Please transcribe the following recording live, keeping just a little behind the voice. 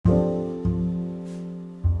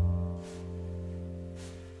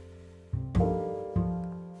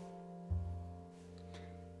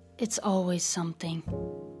It's always something.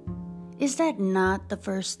 Is that not the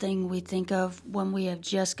first thing we think of when we have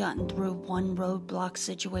just gotten through one roadblock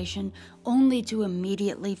situation, only to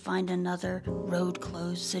immediately find another road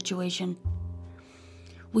closed situation?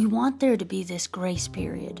 We want there to be this grace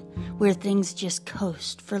period where things just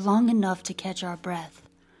coast for long enough to catch our breath.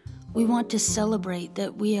 We want to celebrate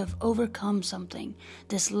that we have overcome something,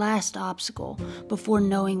 this last obstacle, before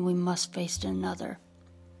knowing we must face another.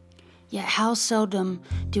 Yet how seldom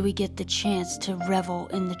do we get the chance to revel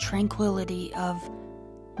in the tranquility of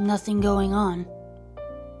nothing going on?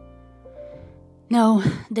 No,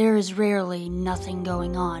 there is rarely nothing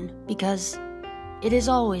going on, because it is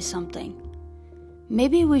always something.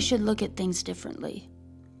 Maybe we should look at things differently.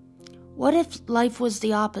 What if life was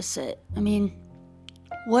the opposite?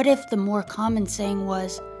 What if the more common saying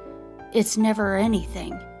was, it's never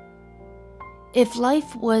anything? If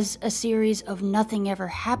life was a series of nothing ever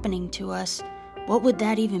happening to us, what would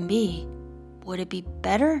that even be? Would it be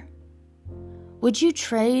better? Would you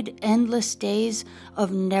trade endless days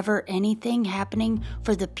of never anything happening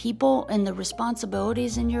for the people and the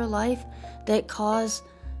responsibilities in your life that cause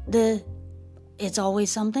it's always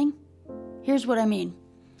something? Here's what I mean.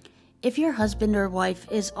 If your husband or wife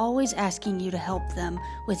is always asking you to help them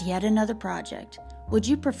with yet another project, would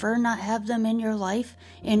you prefer not have them in your life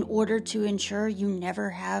in order to ensure you never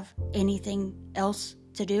have anything else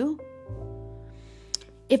to do?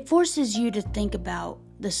 It forces you to think about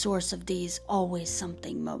the source of these always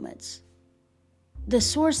something moments. The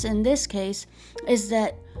source in this case is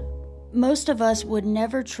that most of us would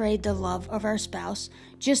never trade the love of our spouse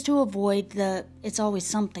just to avoid the it's always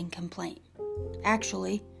something complaint.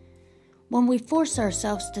 Actually, when we force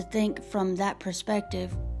ourselves to think from that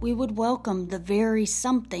perspective, we would welcome the very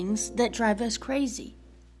somethings that drive us crazy.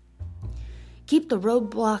 Keep the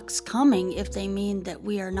roadblocks coming if they mean that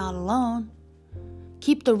we are not alone.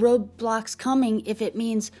 Keep the roadblocks coming if it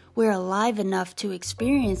means we're alive enough to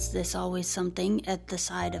experience this always something at the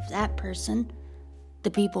side of that person, the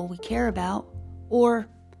people we care about, or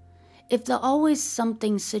if the always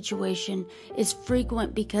something situation is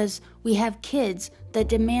frequent because we have kids that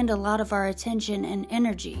demand a lot of our attention and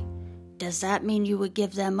energy, does that mean you would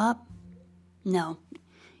give them up? No.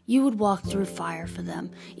 You would walk through fire for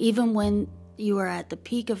them, even when you are at the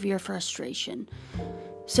peak of your frustration.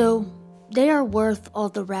 So, they are worth all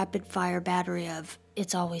the rapid fire battery of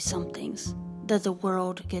it's always somethings that the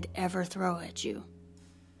world could ever throw at you.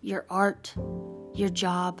 Your art, your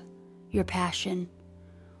job, your passion.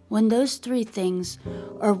 When those three things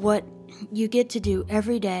are what you get to do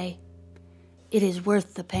every day, it is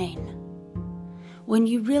worth the pain. When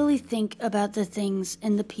you really think about the things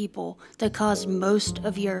and the people that cause most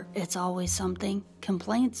of your it's always something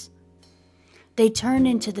complaints, they turn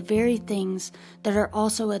into the very things that are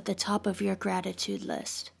also at the top of your gratitude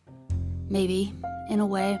list. Maybe, in a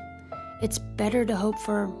way, it's better to hope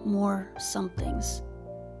for more somethings.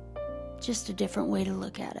 Just a different way to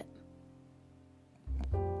look at it.